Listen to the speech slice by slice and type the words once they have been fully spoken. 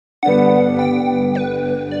Colin,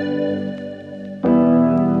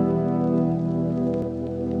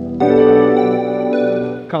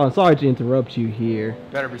 sorry to interrupt you here.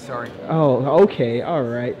 Better be sorry. Oh, okay, all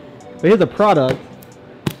right. But here's a product.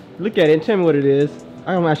 Look at it and tell me what it is.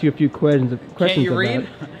 I'm gonna ask you a few questions. Can't you read?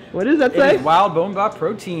 What does that say? It is wild bone broth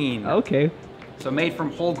protein. Okay. So made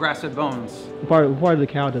from whole grass-fed bones. Part of the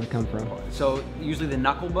cow does it come from? So usually the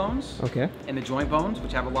knuckle bones. Okay. And the joint bones,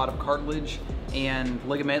 which have a lot of cartilage and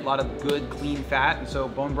ligament, a lot of good, clean fat. And so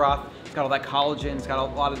bone broth, it's got all that collagen. It's got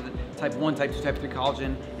a lot of the type 1, type 2, type 3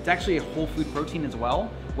 collagen. It's actually a whole food protein as well,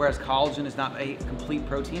 whereas collagen is not a complete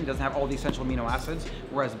protein. It doesn't have all the essential amino acids,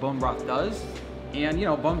 whereas bone broth does. And you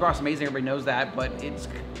know, bone broth's amazing, everybody knows that, but it's,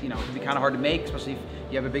 you know, it can be kind of hard to make, especially if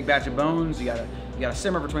you have a big batch of bones, you gotta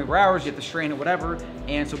simmer for 24 hours, you have to strain it, whatever.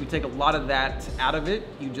 And so we take a lot of that out of it.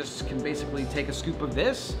 You just can basically take a scoop of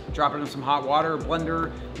this, drop it in some hot water,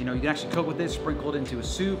 blender, you know, you can actually cook with this, sprinkle it into a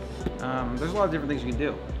soup. There's a lot of different things you can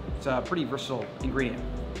do. It's a pretty versatile ingredient,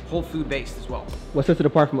 whole food based as well. What sets it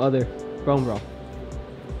apart from other bone broth?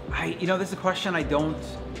 You know, this is a question I don't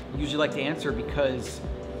usually like to answer because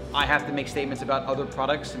I have to make statements about other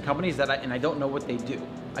products and companies that I don't know what they do.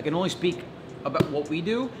 I can only speak about what we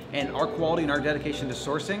do and our quality and our dedication to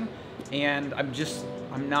sourcing, and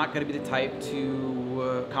I'm not going to be the type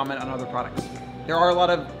to comment on other products. There are a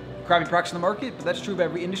lot of crappy products in the market, but that's true of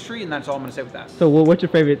every industry, and that's all I'm going to say with that. So what's your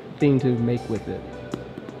favorite thing to make with it?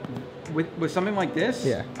 With something like this?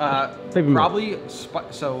 Yeah. Probably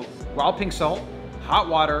so wild pink salt, hot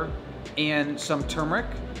water, and some turmeric.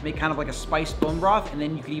 Make kind of like a spiced bone broth, and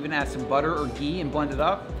then you could even add some butter or ghee and blend it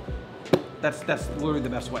up. That's literally the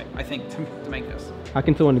best way, I think, to make this. How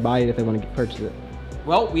can someone buy it if they want to purchase it?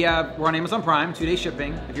 Well, we're on Amazon Prime, 2-day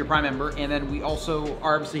shipping if you're a Prime member, and then we also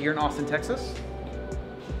are obviously here in Austin, Texas.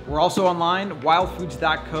 We're also online,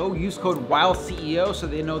 wildfoods.co. Use code WILDCEO so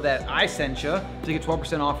they know that I sent you to get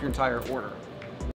 12% off your entire order.